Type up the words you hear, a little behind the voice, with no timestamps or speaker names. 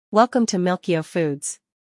Welcome to Milkio Foods.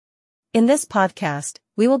 In this podcast,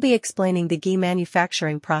 we will be explaining the ghee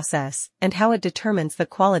manufacturing process and how it determines the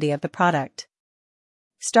quality of the product.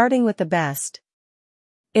 Starting with the best.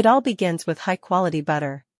 It all begins with high-quality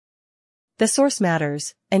butter. The source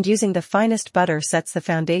matters, and using the finest butter sets the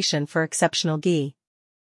foundation for exceptional ghee.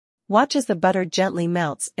 Watch as the butter gently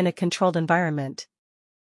melts in a controlled environment.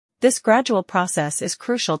 This gradual process is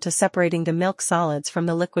crucial to separating the milk solids from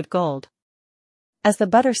the liquid gold. As the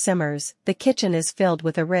butter simmers, the kitchen is filled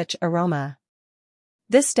with a rich aroma.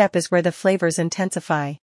 This step is where the flavors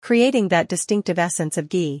intensify, creating that distinctive essence of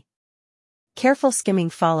ghee. Careful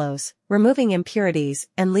skimming follows, removing impurities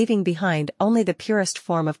and leaving behind only the purest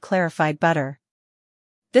form of clarified butter.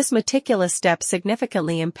 This meticulous step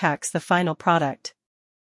significantly impacts the final product.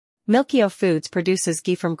 Milkio Foods produces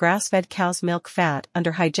ghee from grass-fed cow's milk fat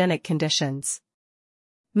under hygienic conditions.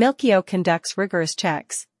 Milkio conducts rigorous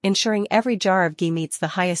checks, ensuring every jar of ghee meets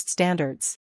the highest standards.